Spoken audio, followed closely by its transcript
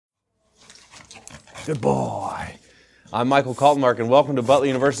Good boy. I'm Michael Kaltenmark, and welcome to Butler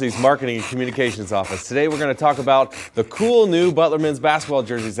University's Marketing and Communications Office. Today we're going to talk about the cool new Butler men's basketball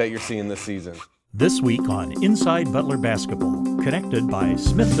jerseys that you're seeing this season. This week on Inside Butler Basketball, connected by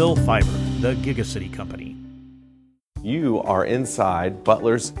Smithville Fiber, the Gigacity company. You are inside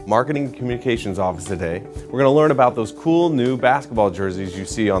Butler's Marketing and Communications Office today. We're going to learn about those cool new basketball jerseys you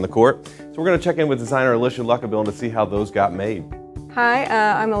see on the court. So we're going to check in with designer Alicia Luckabill to see how those got made. Hi,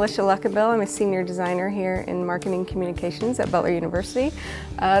 I'm Alicia Luckabill. I'm a senior designer here in Marketing Communications at Butler University.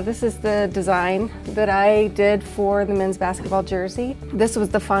 This is the design that I did for the men's basketball jersey. This was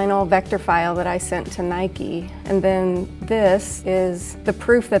the final vector file that I sent to Nike, and then this is the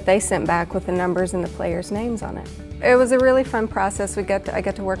proof that they sent back with the numbers and the players' names on it. It was a really fun process. I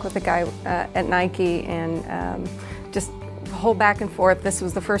got to work with a guy at Nike and just whole back and forth. This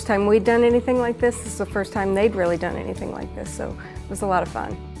was the first time we'd done anything like this. This is the first time they'd really done anything like this, so it was a lot of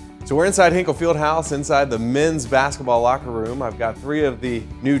fun. So we're inside Hinkle Fieldhouse, inside the men's basketball locker room. I've got 3 of the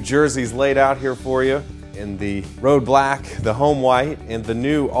new jerseys laid out here for you in the road black, the home white, and the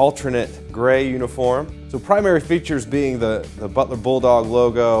new alternate gray uniform. So primary features being the Butler Bulldog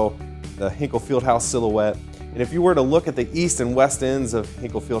logo, the Hinkle Fieldhouse silhouette. And if you were to look at the east and west ends of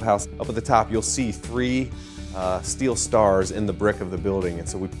Hinkle Fieldhouse, up at the top you'll see 3 steel stars in the brick of the building, and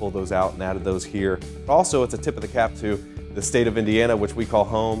so we pulled those out and added those here. Also, it's a tip of the cap to the state of Indiana, which we call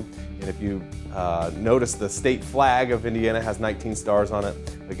home, and if you notice, the state flag of Indiana has 19 stars on it.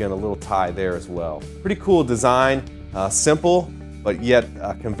 Again, a little tie there as well. Pretty cool design, simple, but yet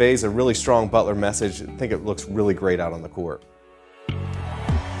conveys a really strong Butler message. I think it looks really great out on the court.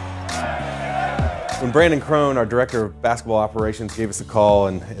 When Brandon Crone, our Director of Basketball Operations, gave us a call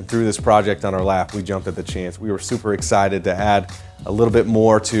and threw this project on our lap, we jumped at the chance. We were super excited to add a little bit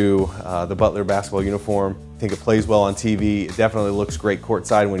more to the Butler basketball uniform. I think it plays well on TV. It definitely looks great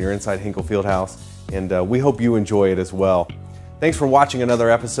courtside when you're inside Hinkle Fieldhouse, and we hope you enjoy it as well. Thanks for watching another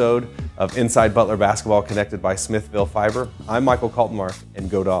episode of Inside Butler Basketball, connected by Smithville Fiber. I'm Michael Kaltenmark, and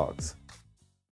go Dogs.